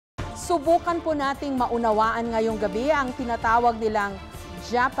subukan po nating maunawaan ngayong gabi ang tinatawag nilang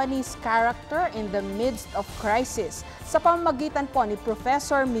Japanese character in the midst of crisis sa pamamagitan po ni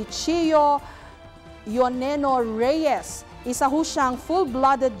Professor Michiyo Yoneno-Reyes. Isa ho siyang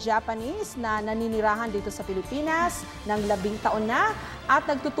full-blooded Japanese na naninirahan dito sa Pilipinas ng 10 taon na at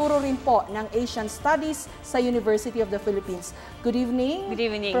nagtuturo rin po ng Asian Studies sa University of the Philippines. Good evening, Good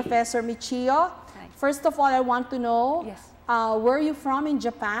evening. Professor Michiyo. First of all, I want to know, where are you from in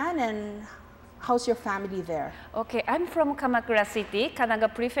Japan and how's your family there? Okay, I'm from Kamakura City, Kanaga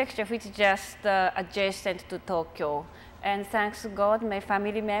Prefecture, which is just adjacent to Tokyo. And thanks to God, my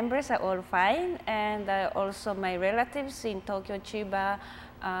family members are all fine, and also my relatives in Tokyo, Chiba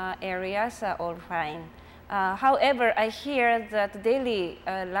areas are all fine. However, I hear that daily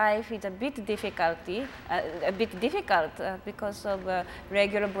life is a bit difficult because of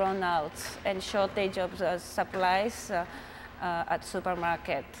regular brownouts and shortage of supplies at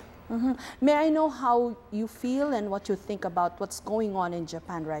supermarket. May I know how you feel and what you think about what's going on in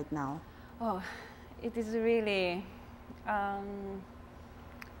Japan right now? Oh, it is really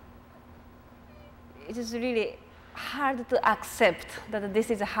hard to accept that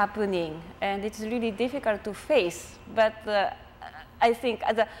this is happening, and it's really difficult to face. But I think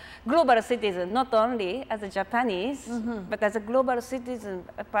as a global citizen, not only as a Japanese, but as a global citizen,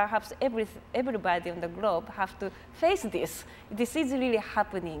 perhaps everybody on the globe have to face this. This is really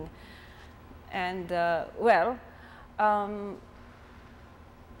happening. And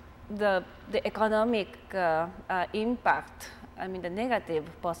the economic impact, I mean the negative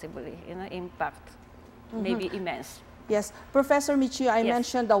possibly, impact may be immense. Yes, Professor Michiyo, I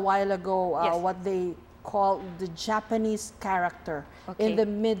mentioned a while ago what they call the Japanese character in the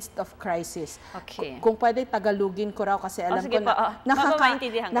midst of crisis. Kung pwede, Tagalogin ko raw kasi alam ko na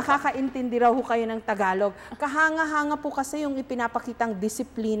nakakaintindi raw ho kayo ng Tagalog. Kahanga-hanga po kasi yung ipinapakitang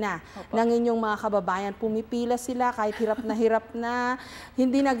disiplina ng inyong mga kababayan. Pumipila sila kahit hirap na,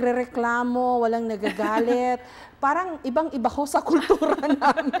 hindi nagrereklamo, walang nagagalit. Parang ibang-iba ho sa kultura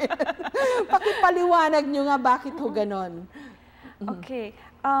namin. Pakipaliwanag nyo nga bakit ho ganon. Okay.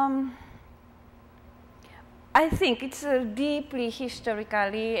 I think it's deeply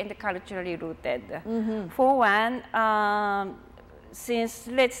historically and culturally rooted. For one, since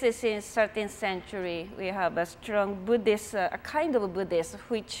 13th century, we have a strong Buddhist, a kind of Buddhist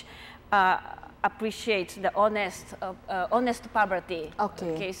which appreciates the honest poverty.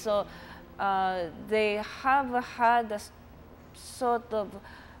 Okay, so they have had a sort of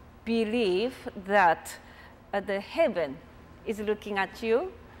belief that the heaven is looking at you.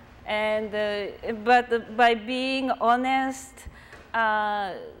 And but by being honest,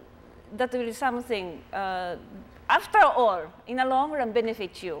 that will be something. After all, in the long run,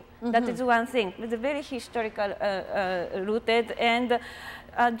 benefit you. That is one thing. It's very historical rooted. And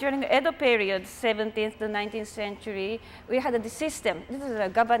during the Edo period, 17th to 19th century, we had the system. This is a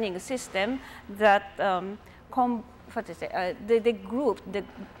governing system that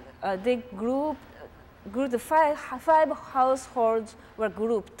the five households were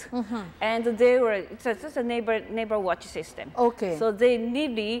grouped, and they were, it's just a neighbor watch system. So they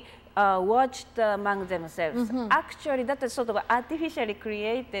neatly watched among themselves. Actually, that is sort of artificially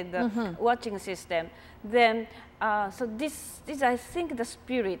created watching system. Then, so this I think the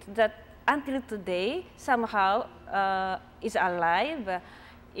spirit that until today somehow is alive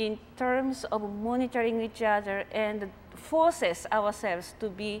in terms of monitoring each other and forces ourselves to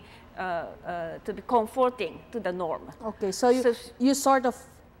be comforting to the norm. Okay, so you sort of,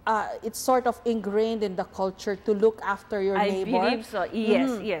 it's sort of ingrained in the culture to look after your neighbor? I believe so,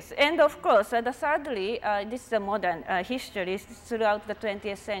 yes, yes. And of course, thirdly, this is a modern history. Throughout the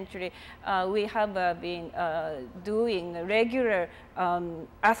 20th century, we have been doing regular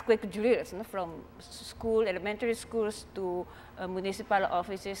earthquake drills, from school, elementary schools to municipal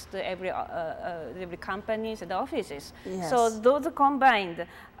offices to every companies and offices. So those combined,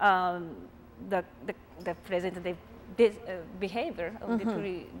 the present day behavior of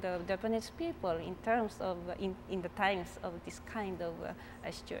the Japanese people in terms of in the times of this kind of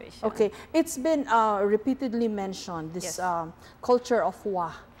situation. Okay, it's been repeatedly mentioned, this culture of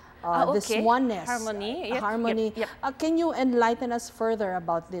wa. This oneness, harmony. Can you enlighten us further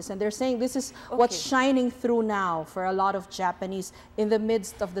about this? And they're saying this is what's shining through now for a lot of Japanese in the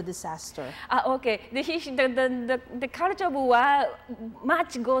midst of the disaster. The culture of wa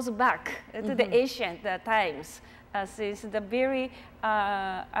much goes back to the ancient times. Since the very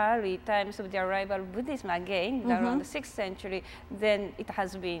early times of the arrival of Buddhism again, around the 6th century, then it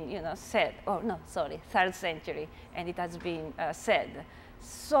has been, said, 3rd century, and it has been said.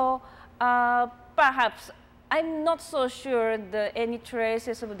 So perhaps I'm not so sure that any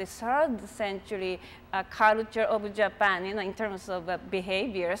traces of the 3rd century culture of Japan, in terms of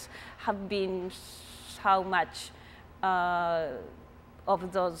behaviors, have been how much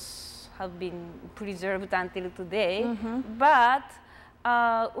of those have been preserved until today. But,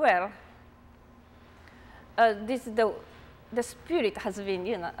 well, the spirit has been,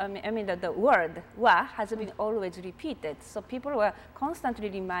 the word wa has been always repeated. So people were constantly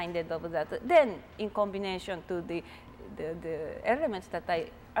reminded of that. Then, in combination to the elements that I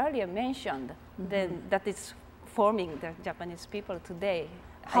earlier mentioned, then that is forming the Japanese people today,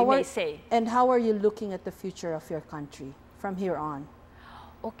 I may say. And how are you looking at the future of your country from here on?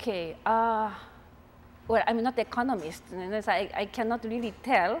 Okay. Well, I'm not an economist, so I cannot really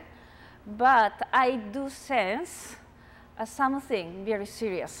tell, but I do sense something very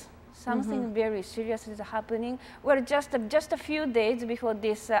serious. Something very serious is happening. Well, just a few days before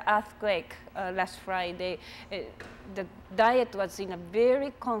this earthquake last Friday, the Diet was in a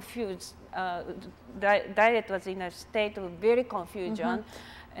very confused. Diet was in a state of very confusion,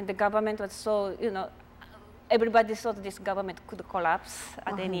 and the government was so, everybody thought this government could collapse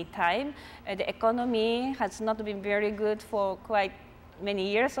at any time. The economy has not been very good for quite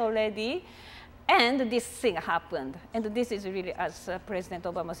many years already. And this thing happened. And this is really, as President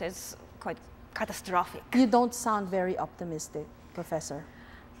Obama says, quite catastrophic. You don't sound very optimistic, Professor.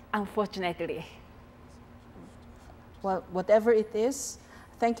 Unfortunately. Well, whatever it is,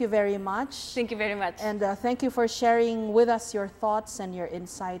 thank you very much. Thank you very much. And thank you for sharing with us your thoughts and your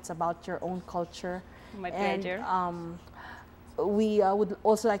insights about your own culture. My pleasure. And we would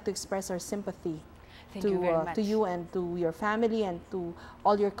also like to express our sympathy to you and to your family and to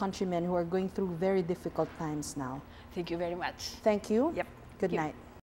all your countrymen who are going through very difficult times now. Thank you very much. Thank you. Yep. Good night.